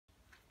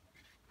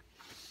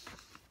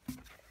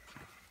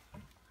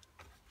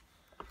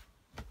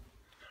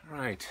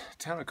Right,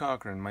 Town of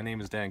Cochrane. My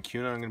name is Dan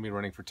Cuna. I'm going to be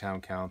running for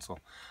Town Council.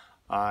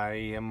 I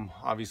am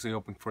obviously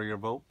hoping for your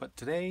vote, but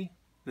today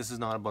this is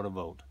not about a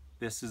vote.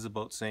 This is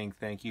about saying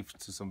thank you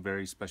to some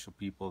very special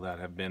people that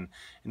have been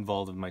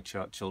involved in my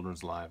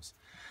children's lives.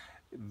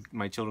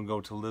 My children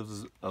go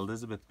to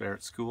Elizabeth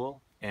Barrett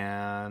School,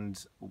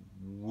 and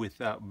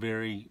without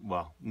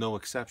no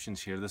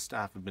exceptions here, the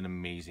staff have been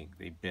amazing.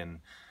 They've been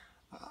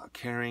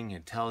caring,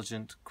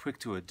 intelligent, quick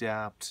to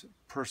adapt,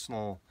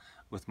 personal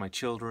with my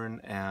children,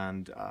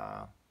 and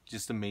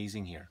just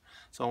amazing here.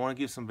 So I want to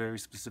give some very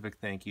specific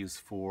thank yous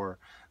for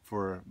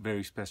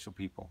very special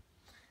people.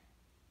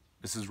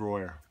 Mrs.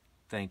 Royer,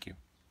 thank you.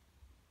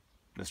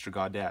 Mr.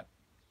 Gaudette,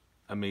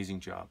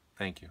 amazing job,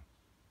 thank you.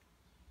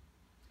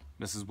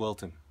 Mrs.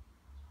 Wilton,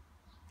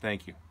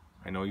 thank you.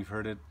 I know you've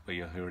heard it, but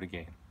you'll hear it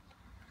again.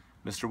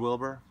 Mr.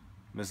 Wilbur,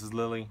 Mrs.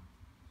 Lilly,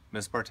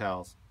 Miss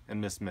Bartels,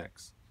 and Miss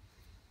Mix.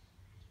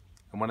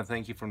 I want to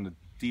thank you from the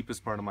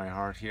deepest part of my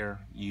heart here.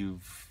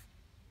 You've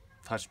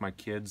touched my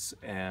kids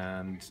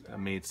and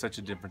made such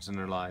a difference in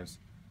their lives.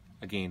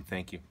 Again,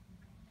 thank you.